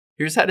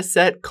Here's how to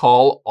set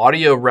call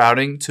audio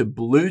routing to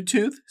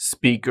Bluetooth,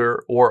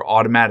 speaker, or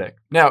automatic.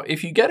 Now,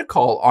 if you get a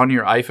call on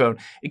your iPhone,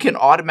 it can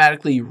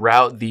automatically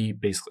route the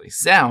basically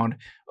sound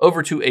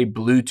over to a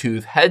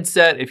Bluetooth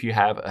headset if you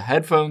have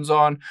headphones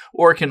on,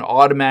 or it can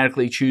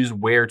automatically choose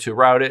where to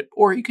route it,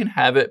 or you can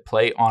have it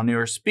play on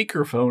your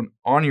speakerphone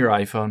on your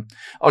iPhone.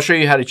 I'll show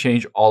you how to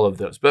change all of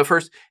those. But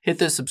first, hit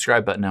the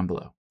subscribe button down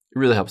below. It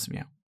really helps me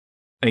out.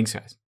 Thanks,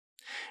 guys.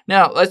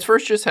 Now, let's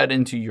first just head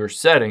into your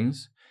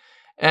settings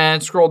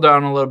and scroll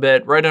down a little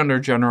bit. Right under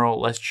General,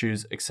 let's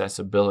choose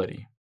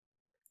Accessibility.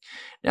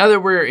 Now that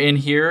we're in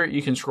here,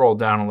 you can scroll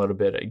down a little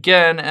bit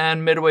again,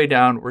 and midway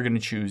down, we're going to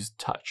choose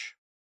Touch.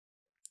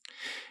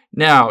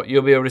 Now,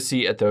 you'll be able to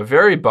see at the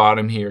very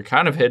bottom here,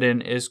 kind of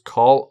hidden, is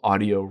Call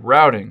Audio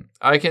Routing.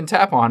 I can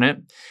tap on it,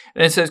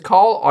 and it says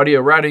Call Audio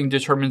Routing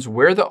determines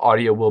where the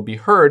audio will be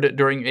heard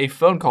during a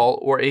phone call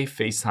or a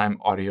FaceTime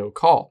audio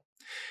call.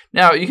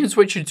 Now, you can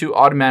switch it to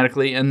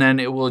automatically, and then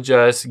it will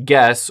just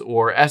guess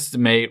or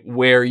estimate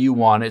where you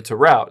want it to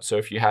route. So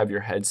if you have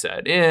your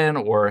headset in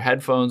or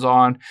headphones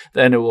on,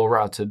 then it will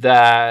route to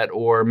that,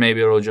 or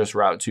maybe it'll just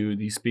route to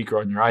the speaker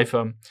on your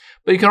iPhone.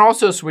 But you can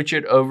also switch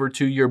it over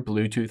to your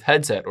Bluetooth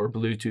headset or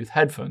Bluetooth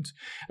headphones.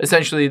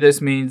 Essentially, this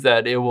means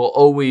that it will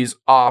always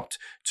opt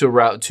to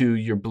route to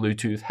your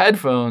Bluetooth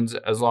headphones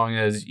as long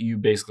as you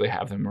basically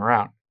have them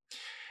around.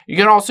 You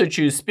can also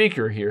choose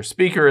speaker here.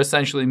 Speaker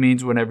essentially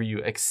means whenever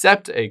you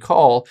accept a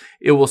call,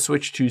 it will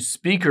switch to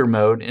speaker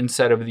mode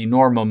instead of the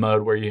normal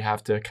mode where you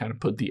have to kind of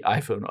put the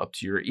iPhone up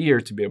to your ear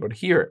to be able to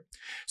hear it.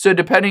 So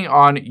depending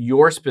on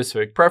your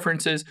specific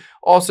preferences,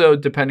 also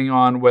depending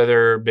on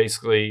whether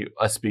basically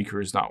a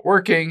speaker is not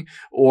working,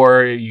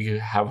 or you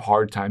have a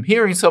hard time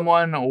hearing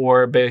someone,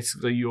 or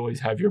basically you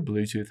always have your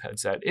Bluetooth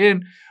headset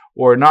in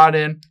or not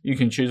in, you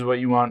can choose what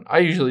you want. I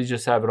usually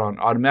just have it on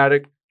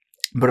automatic.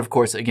 But of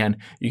course, again,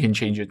 you can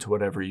change it to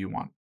whatever you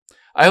want.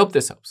 I hope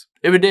this helps.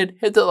 If it did,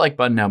 hit the like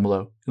button down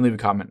below and leave a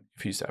comment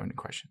if you still have any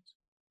questions.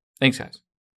 Thanks, guys.